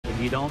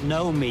you don't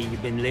know me,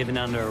 you've been living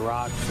under a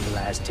rock for the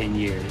last 10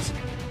 years.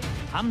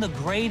 I'm the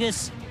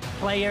greatest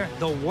player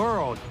the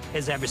world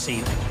has ever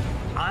seen.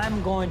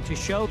 I'm going to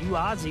show you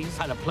Aussies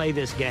how to play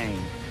this game.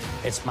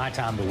 It's my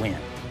time to win.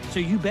 So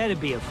you better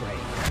be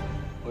afraid.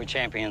 We're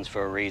champions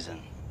for a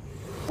reason.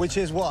 Which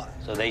is what?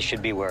 So they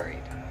should be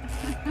worried.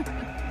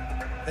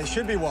 They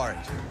should be worried.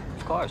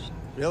 Of course.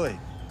 Really?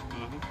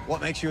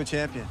 What makes you a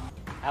champion?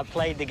 I've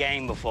played the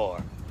game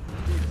before.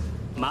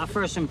 My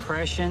first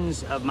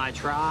impressions of my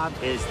tribe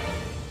is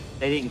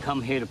they didn't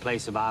come here to play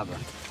Survivor.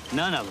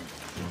 None of them.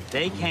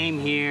 They came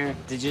here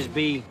to just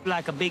be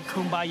like a big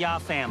kumbaya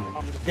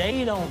family.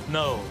 They don't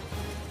know.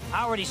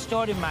 I already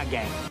started my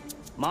game.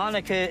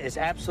 Monica is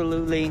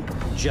absolutely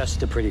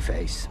just a pretty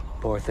face.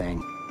 Poor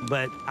thing.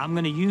 But I'm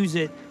going to use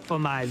it for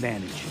my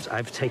advantage.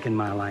 I've taken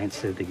my alliance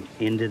to the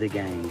end of the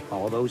game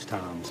all those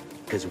times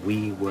because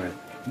we were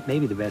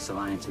maybe the best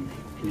alliance in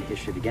the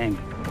history of the game.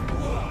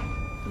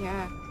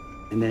 Yeah.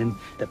 And then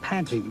the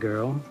Patrick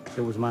girl,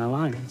 that was my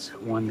alliance,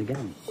 won the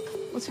game.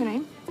 What's her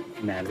name?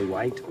 Natalie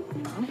White.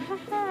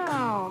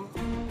 Wow.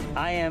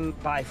 I am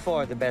by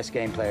far the best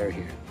game player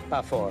here.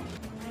 By far.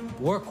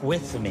 Work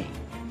with me.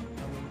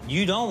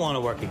 You don't want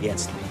to work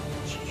against me.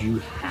 You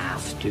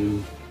have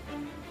to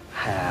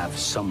have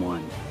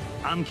someone.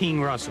 I'm King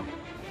Russell.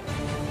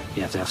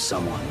 You have to have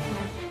someone.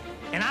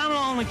 And I'm the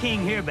only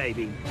king here,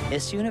 baby.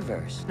 It's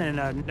universe. And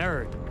a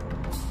nerd.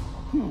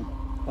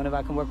 Wonder if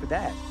I can work with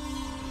that.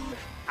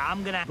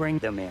 I'm gonna bring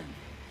them in.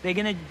 They're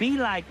gonna be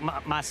like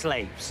my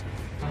slaves.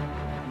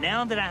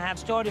 Now that I have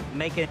started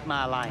making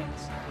my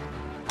alliance,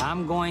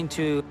 I'm going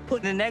to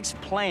put the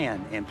next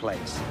plan in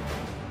place.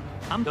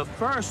 I'm the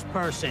first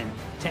person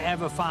to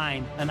ever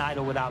find an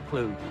idol without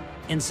clue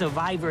in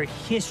Survivor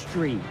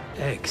history.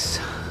 X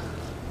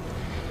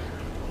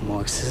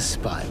marks the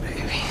spot,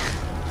 baby.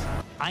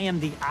 I am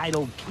the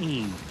idol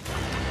king.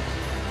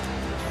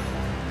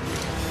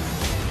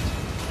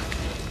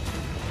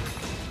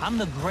 I'm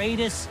the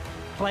greatest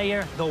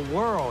player the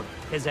world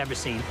has ever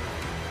seen.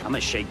 I'm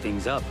gonna shake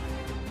things up.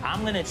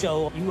 I'm gonna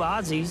show you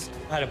Aussies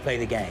how to play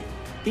the game.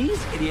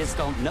 These idiots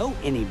don't know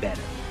any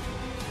better.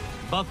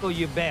 Buckle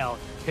your belt,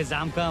 because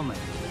I'm coming.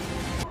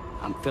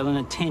 I'm feeling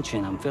a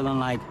tension. I'm feeling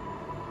like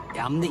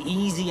I'm the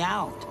easy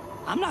out.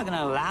 I'm not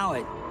gonna allow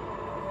it.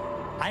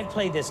 I've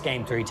played this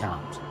game 3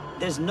 times.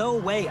 There's no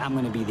way I'm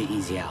gonna be the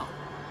easy out.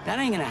 That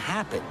ain't gonna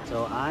happen.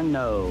 So I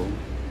know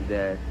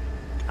that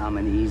I'm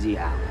an easy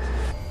out.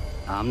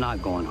 I'm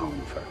not going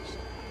home first.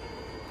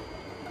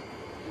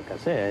 Like I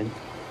said.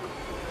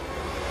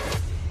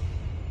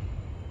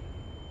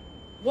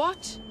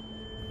 What?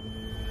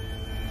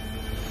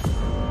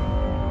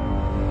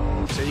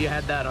 So you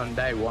had that on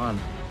day 1?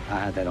 I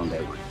had that on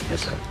day 1.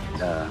 Yes,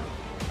 sir.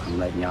 I'm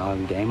letting y'all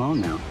game on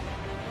now.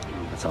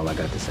 That's all I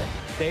got to say.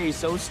 They're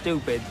so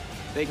stupid.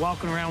 They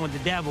walking around with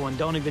the devil and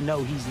don't even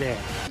know he's there.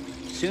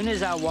 As soon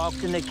as I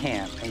walked into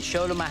camp and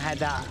showed them I had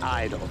that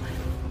idol,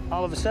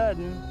 all of a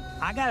sudden,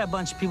 I got a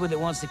bunch of people that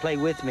wants to play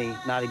with me,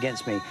 not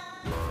against me.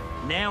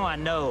 Now I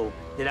know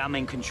that I'm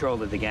in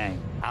control of the game.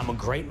 I'm a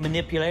great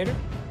manipulator.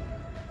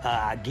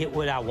 I get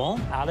what I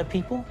want out of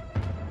people.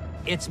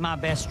 It's my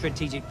best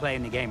strategic play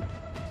in the game.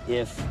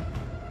 If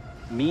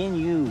me and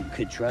you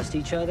could trust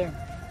each other,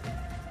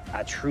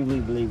 I truly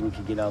believe we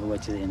could get all the way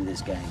to the end of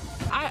this game.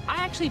 I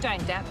actually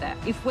don't doubt that.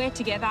 If we're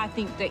together, I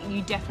think that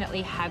you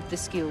definitely have the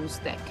skills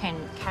that can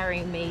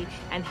carry me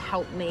and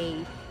help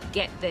me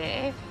get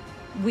there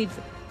with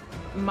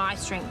my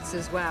strengths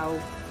as well.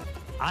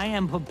 I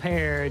am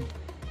prepared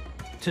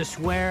to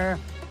swear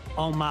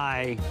on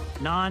my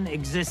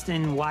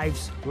non-existent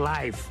wife's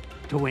life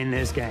to win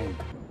this game.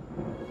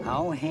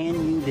 I'll hand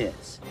you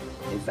this.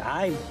 If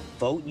I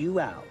vote you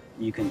out,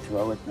 you can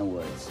throw it in the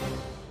woods.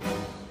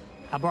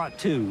 I brought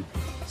 2,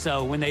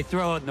 so when they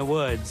throw it in the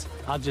woods,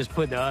 I'll just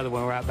put the other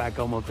one right back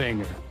on my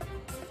finger.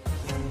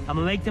 I'm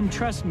gonna make them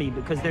trust me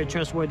because they're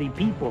trustworthy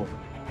people,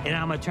 and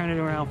I'm gonna turn it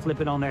around, flip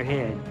it on their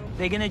head.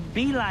 They're gonna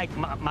be like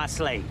my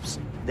slaves.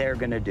 They're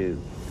gonna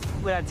do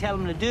what I tell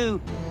them to do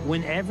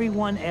when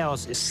everyone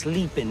else is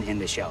sleeping in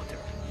the shelter.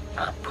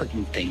 I'm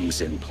putting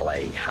things in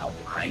play how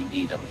I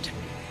need them to be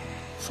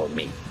for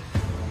me.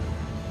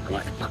 I'm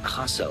like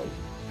Picasso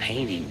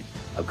painting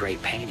a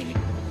great painting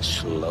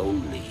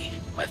slowly,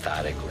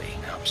 methodically.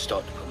 Now I'm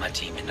starting to put my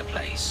team into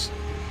place.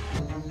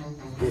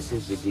 This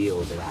is the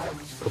deal that I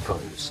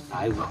propose.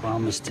 I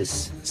promise to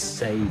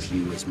save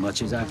you as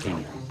much as I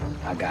can.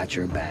 I got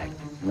your back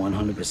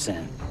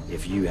 100%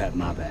 if you have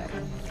my back.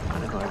 I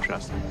know I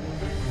trust you.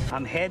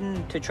 I'm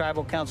heading to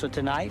Tribal Council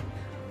tonight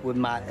with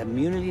my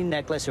immunity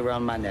necklace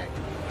around my neck.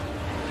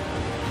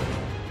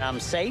 I'm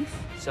safe,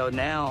 so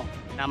now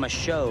I'm gonna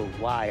show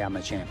why I'm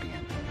a champion.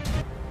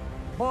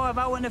 Boy, if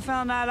I wouldn't have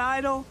found that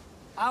idol,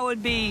 I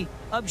would be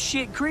up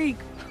shit creek.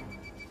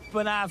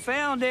 But I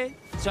found it,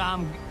 so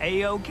I'm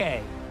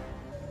A-okay.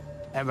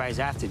 Everybody's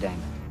after Damon.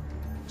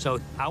 So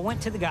I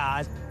went to the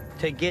guys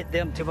to get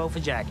them to vote for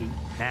Jackie.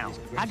 Now,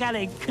 I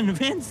gotta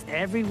convince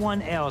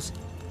everyone else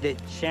that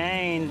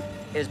Shane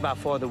is by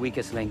far the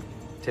weakest link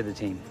to the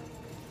team.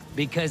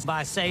 Because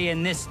by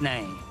saying this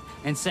name,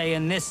 and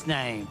saying this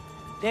name.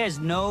 There's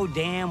no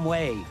damn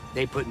way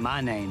they put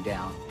my name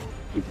down.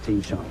 Keep the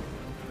team strong.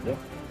 Yep.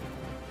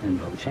 And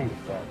vote Shane.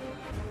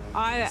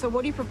 So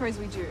what do you propose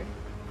we do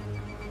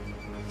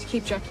to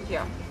keep Jackie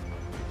here?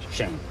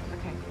 Shane.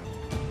 Okay.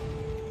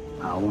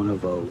 I want to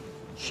vote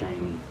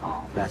Shane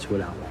off. That's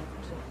what I want.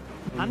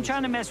 I'm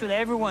trying to mess with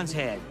everyone's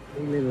head.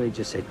 They literally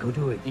just said, go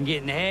do it. And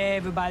getting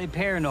everybody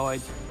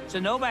paranoid so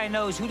nobody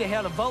knows who the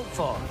hell to vote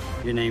for.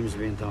 Your name's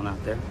being thrown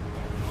out there.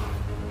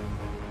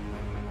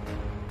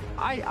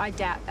 I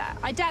doubt that.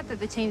 I doubt that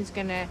the team's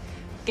going to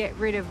get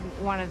rid of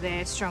one of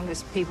their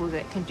strongest people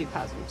that can do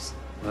puzzles.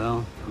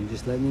 Well, I'm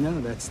just letting you know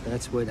that's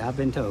what I've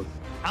been told.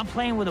 I'm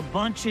playing with a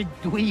bunch of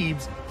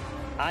dweebs.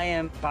 I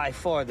am by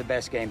far the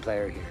best game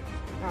player here.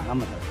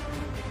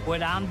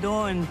 What I'm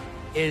doing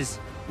is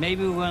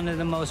maybe one of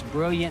the most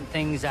brilliant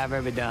things I've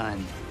ever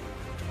done,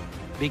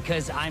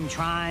 because I'm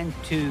trying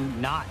to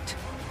not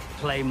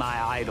play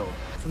my idol.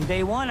 From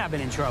day one, I've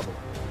been in trouble.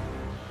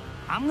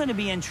 I'm gonna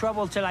be in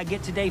trouble till I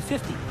get to day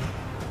 50.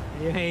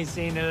 You ain't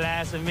seen the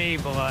last of me,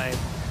 boy.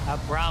 I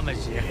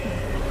promise you.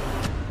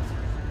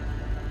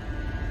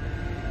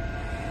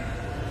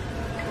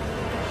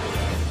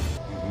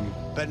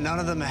 But none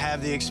of them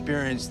have the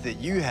experience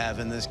that you have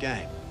in this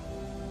game.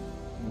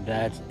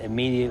 That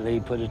immediately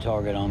put a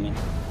target on me.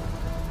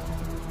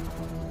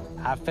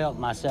 I felt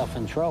myself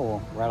in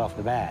trouble right off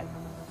the bat.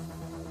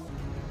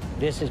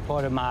 This is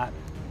part of my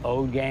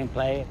old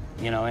gameplay.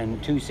 You know, in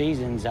 2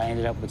 seasons, I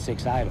ended up with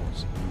 6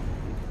 idols.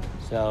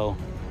 So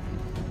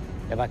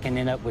if I can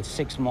end up with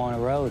 6 more in a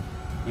row,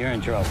 you're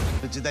in trouble.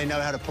 But do they know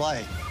how to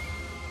play?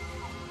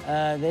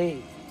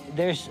 They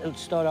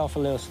start off a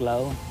little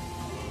slow.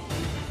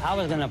 I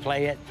was gonna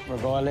play it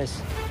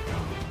regardless.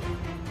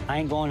 I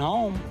ain't going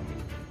home.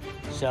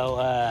 So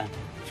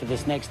for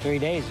this next 3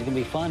 days, it's gonna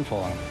be fun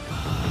for them.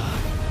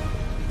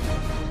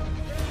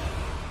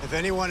 If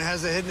anyone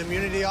has a hidden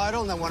immunity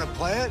idol and they want to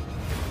play it,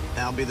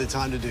 now'll be the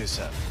time to do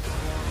so.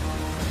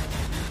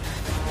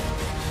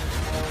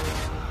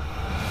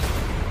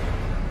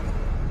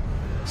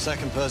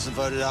 Second person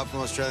voted out from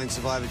Australian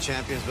Survivor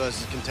Champions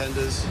versus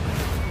Contenders.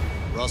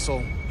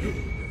 Russell,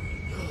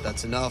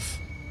 that's enough.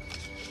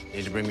 You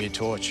need to bring me a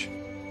torch.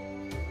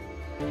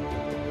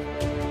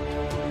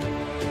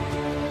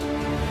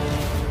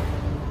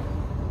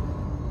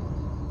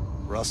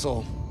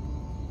 Russell,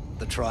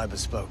 the tribe has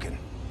spoken.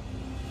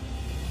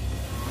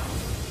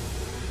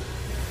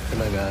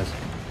 Come on, guys.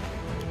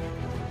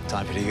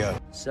 Time for you to go.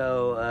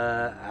 So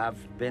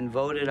I've been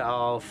voted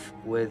off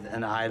with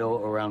an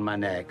idol around my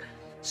neck.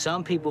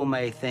 Some people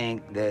may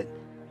think that,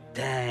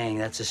 dang,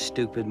 that's a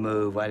stupid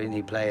move. Why didn't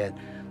he play it?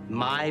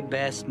 My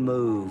best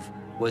move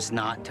was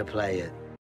not to play it.